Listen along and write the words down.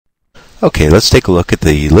Okay, let's take a look at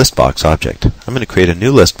the Listbox object. I'm going to create a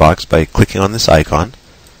new Listbox by clicking on this icon,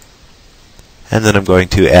 and then I'm going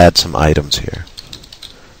to add some items here.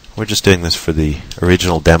 We're just doing this for the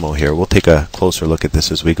original demo here. We'll take a closer look at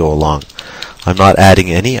this as we go along. I'm not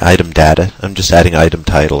adding any item data, I'm just adding item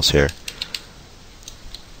titles here.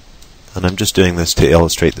 And I'm just doing this to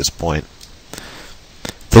illustrate this point.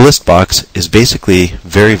 The Listbox is basically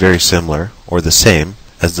very, very similar, or the same,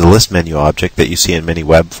 as the list menu object that you see in many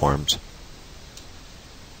web forms.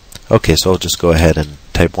 Okay, so I'll just go ahead and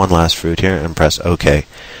type one last fruit here and press OK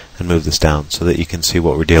and move this down so that you can see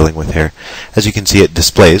what we're dealing with here. As you can see, it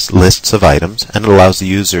displays lists of items and it allows the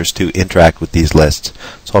users to interact with these lists.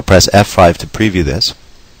 So I'll press F5 to preview this.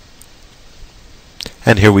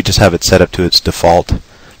 And here we just have it set up to its default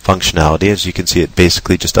functionality. As you can see, it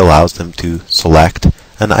basically just allows them to select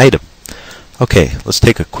an item. Okay, let's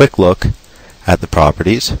take a quick look at the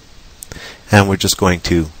properties, and we're just going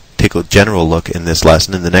to take a general look in this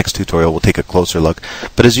lesson. In the next tutorial we'll take a closer look,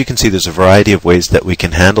 but as you can see, there's a variety of ways that we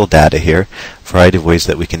can handle data here, a variety of ways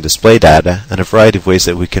that we can display data, and a variety of ways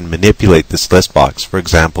that we can manipulate this list box. For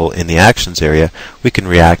example, in the actions area we can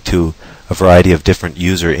react to a variety of different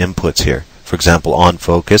user inputs here. For example, on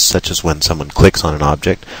focus, such as when someone clicks on an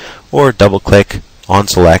object, or double click, on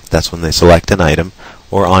select, that's when they select an item,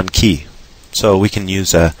 or on key. So we can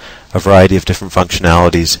use a variety of different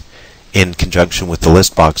functionalities in conjunction with the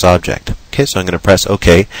Listbox object. Okay, so I'm going to press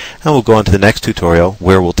OK, and we'll go on to the next tutorial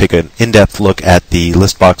where we'll take an in-depth look at the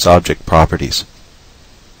Listbox object properties.